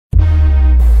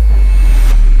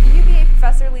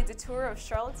a tour of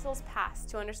Charlottesville's past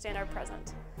to understand our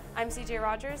present. I'm CJ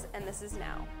Rogers, and this is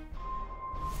Now.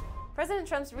 President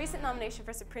Trump's recent nomination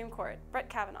for Supreme Court, Brett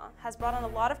Kavanaugh, has brought on a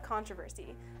lot of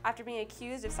controversy after being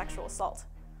accused of sexual assault.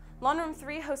 Lawn Room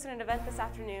 3 hosted an event this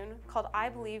afternoon called I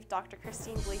Believe Dr.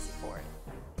 Christine Blasey Ford.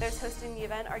 Those hosting the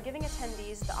event are giving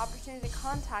attendees the opportunity to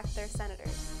contact their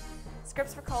senators.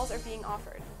 Scripts for calls are being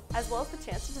offered, as well as the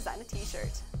chance to design a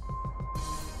t-shirt.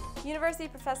 University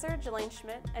professor Jelaine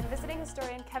Schmidt and visiting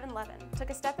historian Kevin Levin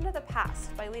took a step into the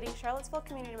past by leading Charlottesville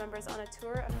community members on a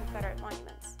tour of Confederate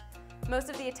monuments. Most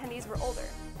of the attendees were older,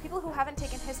 people who haven't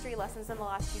taken history lessons in the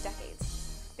last few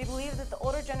decades. They believe that the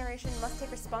older generation must take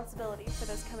responsibility for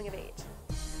those coming of age.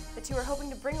 The two are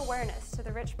hoping to bring awareness to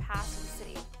the rich past of the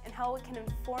city and how it can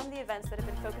inform the events that have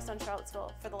been focused on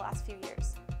Charlottesville for the last few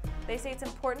years. They say it's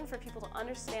important for people to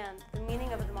understand the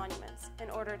meaning of the monuments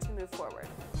in order to move forward.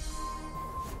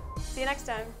 See you next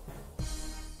time.